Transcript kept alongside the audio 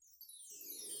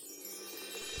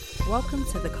Welcome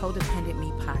to the Codependent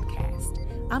Me podcast.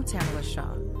 I'm Tamala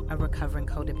Shaw, a recovering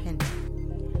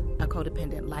codependent, a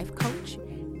codependent life coach,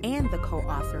 and the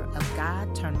co-author of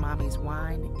God Turned Mommy's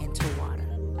Wine into Water.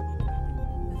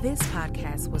 This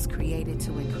podcast was created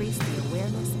to increase the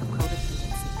awareness of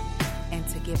codependency and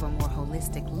to give a more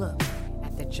holistic look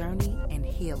at the journey and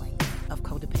healing of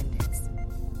codependence.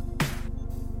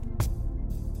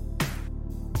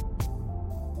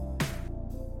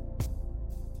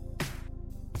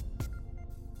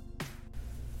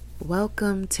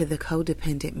 Welcome to the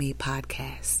Codependent Me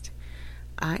podcast.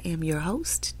 I am your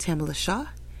host, Tamala Shaw.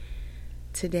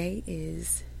 Today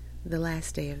is the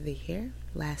last day of the year,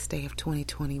 last day of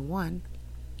 2021.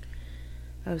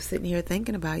 I was sitting here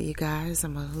thinking about you guys.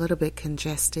 I'm a little bit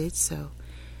congested, so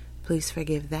please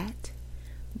forgive that.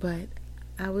 But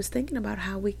I was thinking about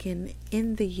how we can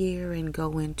end the year and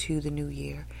go into the new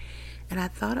year. And I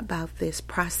thought about this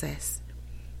process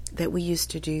that we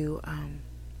used to do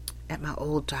at my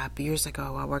old job years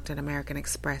ago. I worked at American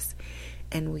Express,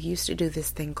 and we used to do this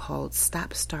thing called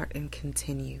Stop, Start, and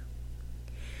Continue.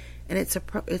 And it's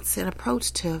an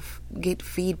approach to get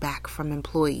feedback from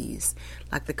employees.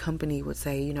 Like the company would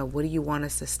say, you know, what do you want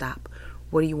us to stop?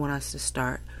 What do you want us to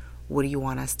start? What do you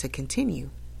want us to continue?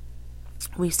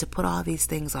 We used to put all these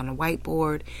things on a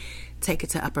whiteboard, take it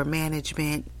to upper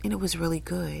management, and it was really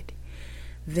good.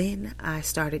 Then I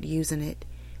started using it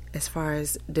as far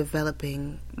as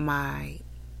developing my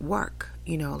work,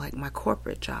 you know, like my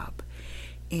corporate job.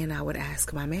 And I would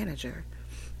ask my manager,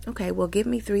 okay, well, give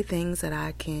me 3 things that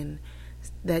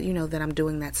that I'm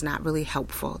doing that's not really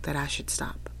helpful, that I should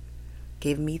stop.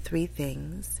 Give me 3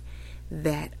 things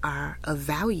that are of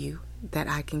value that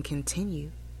I can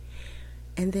continue.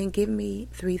 And then give me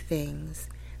 3 things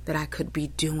that I could be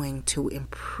doing to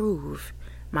improve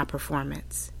my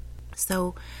performance.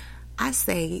 So I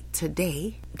say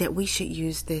today that we should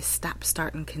use this stop,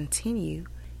 start, and continue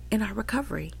in our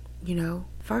recovery. You know,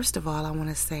 first of all, I want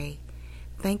to say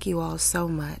thank you all so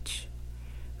much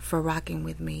for rocking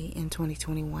with me in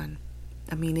 2021.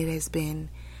 I mean, it has been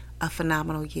a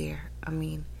phenomenal year. I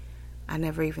mean, I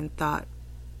never even thought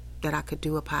that I could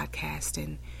do a podcast,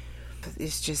 and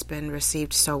it's just been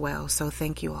received so well. So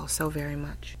thank you all so very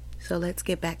much. So let's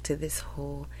get back to this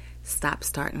whole stop,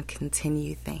 start, and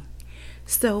continue thing.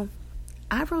 So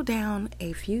I wrote down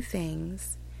a few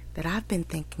things that I've been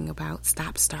thinking about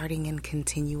stop, starting, and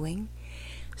continuing.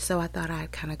 So I thought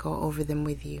I'd kind of go over them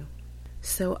with you.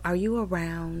 So are you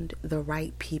around the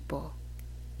right people?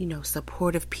 You know,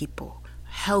 supportive people,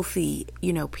 healthy,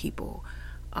 people.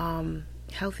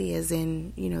 Healthy as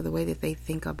in, the way that they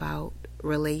think about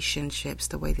relationships,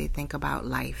 the way they think about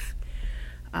life.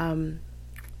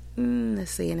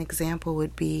 Let's see, an example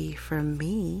would be for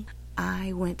me.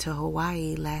 I went to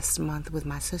Hawaii last month with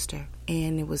my sister,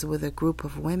 and it was with a group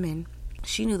of women.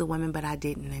 She knew the women, but I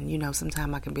didn't. And,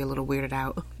 sometimes I can be a little weirded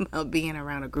out about being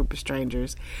around a group of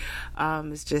strangers.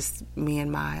 It's just me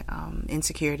and my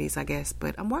insecurities, I guess,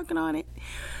 but I'm working on it.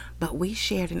 But we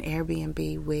shared an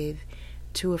Airbnb with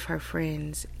 2 of her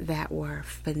friends that were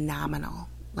phenomenal.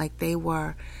 Like, they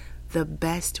were the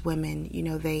best women.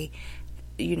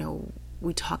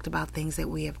 We talked about things that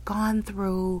we have gone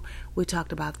through. We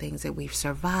talked about things that we've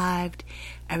survived.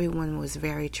 Everyone was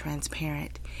very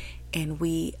transparent. And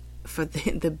for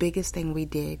the biggest thing we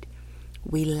did,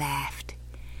 we laughed.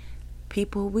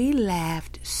 We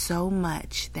laughed so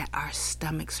much that our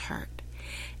stomachs hurt.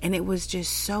 And it was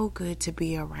just so good to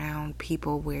be around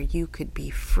people where you could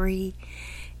be free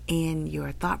in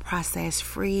your thought process,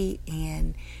 free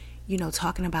in,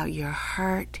 talking about your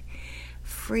hurt,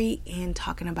 free in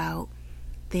talking about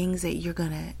things that you're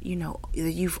gonna,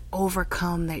 that you've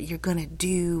overcome, that you're gonna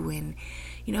do. And,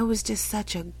 it was just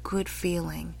such a good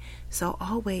feeling. So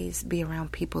always be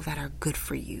around people that are good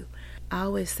for you. I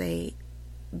always say,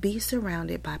 be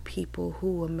surrounded by people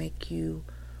who will make you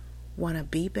want to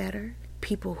be better,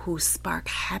 people who spark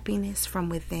happiness from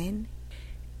within,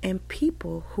 and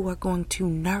people who are going to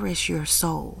nourish your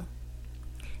soul.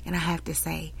 And I have to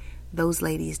say, those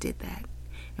ladies did that.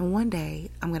 And one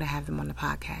day, I'm going to have them on the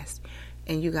podcast.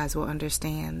 And you guys will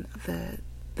understand the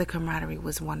camaraderie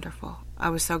was wonderful. I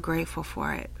was so grateful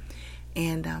for it.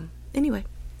 And anyway,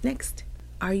 next.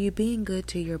 Are you being good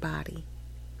to your body?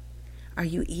 Are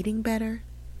you eating better?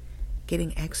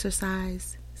 Getting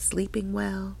exercise? Sleeping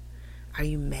well? Are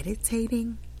you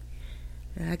meditating?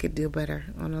 I could do better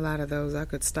on a lot of those. I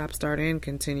could stop, start, and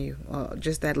continue.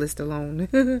 Just that list alone.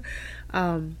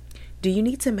 Do you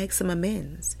need to make some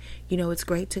amends? It's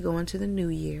great to go into the new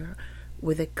year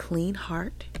with a clean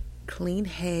heart, clean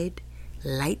head,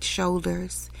 light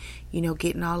shoulders,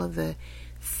 getting all of the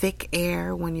thick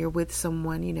air when you're with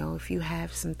someone. If you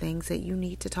have some things that you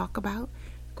need to talk about,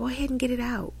 go ahead and get it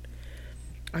out.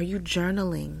 Are you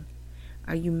journaling?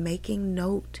 Are you making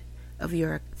note of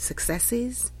your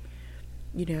successes?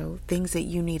 Things that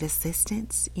you need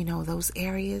assistance, those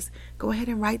areas, go ahead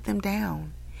and write them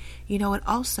down. It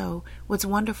also, what's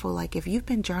wonderful, like if you've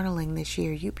been journaling this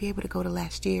year, you'd be able to go to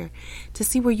last year to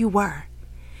see where you were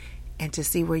and to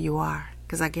see where you are,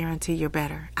 because I guarantee you're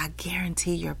better. I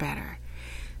guarantee you're better.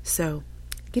 So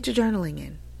get your journaling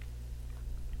in.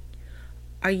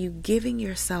 Are you giving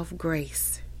yourself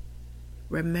grace?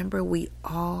 Remember, we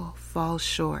all fall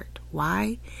short.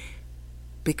 Why?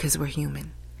 Because we're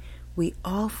human. We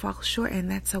all fall short, and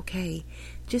that's okay.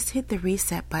 Just hit the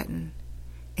reset button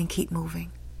and keep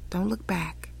moving. Don't look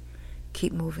back.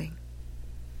 Keep moving.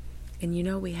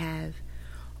 And we have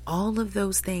all of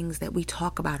those things that we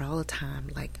talk about all the time,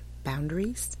 like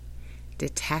boundaries,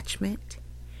 detachment,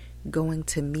 going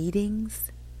to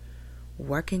meetings,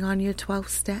 working on your 12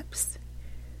 steps,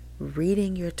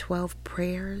 reading your 12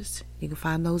 prayers. You can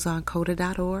find those on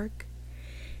coda.org.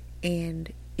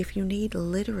 And if you need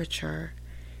literature,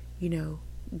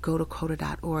 go to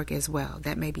coda.org as well.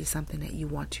 That may be something that you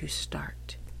want to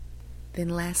start. Then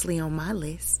lastly on my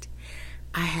list,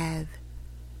 I have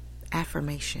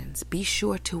affirmations. Be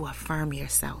sure to affirm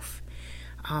yourself.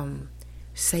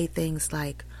 Say things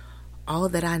like, all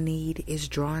that I need is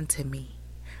drawn to me.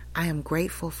 I am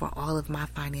grateful for all of my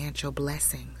financial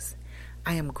blessings.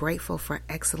 I am grateful for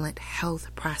excellent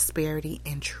health, prosperity,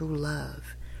 and true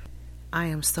love. I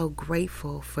am so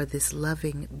grateful for this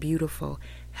loving, beautiful,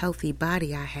 healthy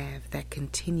body I have that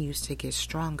continues to get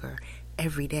stronger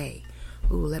every day.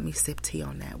 Ooh, let me sip tea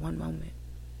on that. One moment.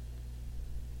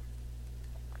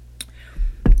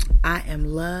 I am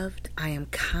loved. I am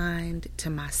kind to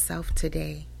myself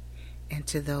today and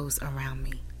to those around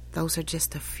me. Those are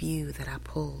just a few that I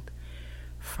pulled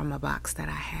from a box that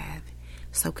I have.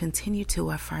 So continue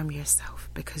to affirm yourself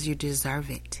because you deserve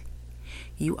it.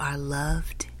 You are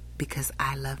loved because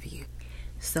I love you.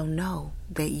 So know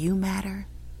that you matter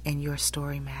and your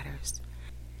story matters.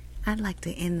 I'd like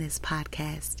to end this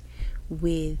podcast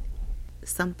with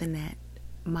something that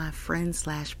my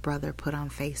friend/brother put on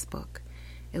Facebook.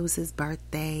 It was his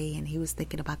birthday and he was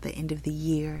thinking about the end of the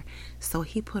year. So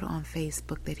he put on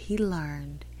Facebook that he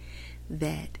learned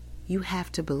that you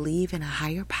have to believe in a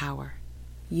higher power.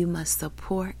 You must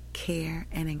support, care,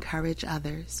 and encourage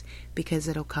others because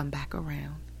it'll come back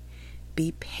around.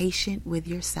 Be patient with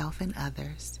yourself and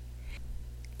others.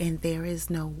 And there is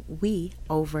no we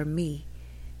over me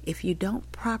if you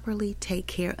don't properly take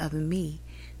care of me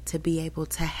to be able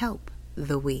to help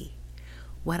the we.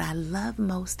 What I love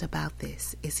most about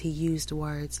this is he used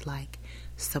words like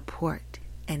support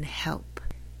and help,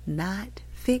 not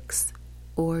fix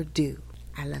or do.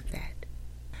 I love that.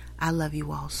 I love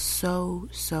you all so,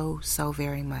 so, so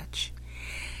very much.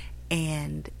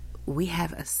 And we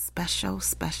have a special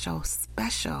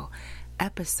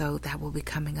episode that will be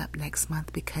coming up next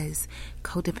month because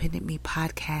Codependent Me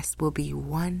podcast will be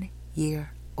 1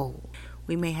 year old.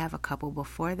 We may have a couple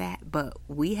before that, but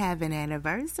we have an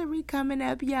anniversary coming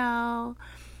up, y'all.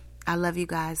 I love you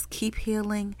guys. Keep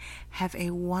healing. Have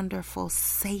a wonderful,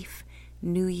 safe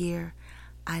new year.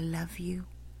 I love you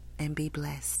and be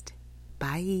blessed.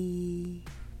 Bye.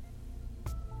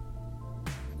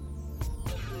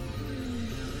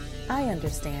 I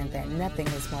understand that nothing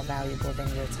is more valuable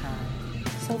than your time.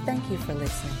 So thank you for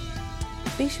listening.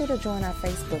 Be sure to join our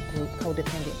Facebook group,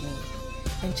 Codependent Me,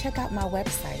 and check out my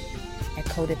website at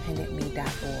codependentme.org.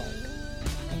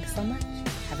 Thanks so much.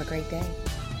 Have a great day.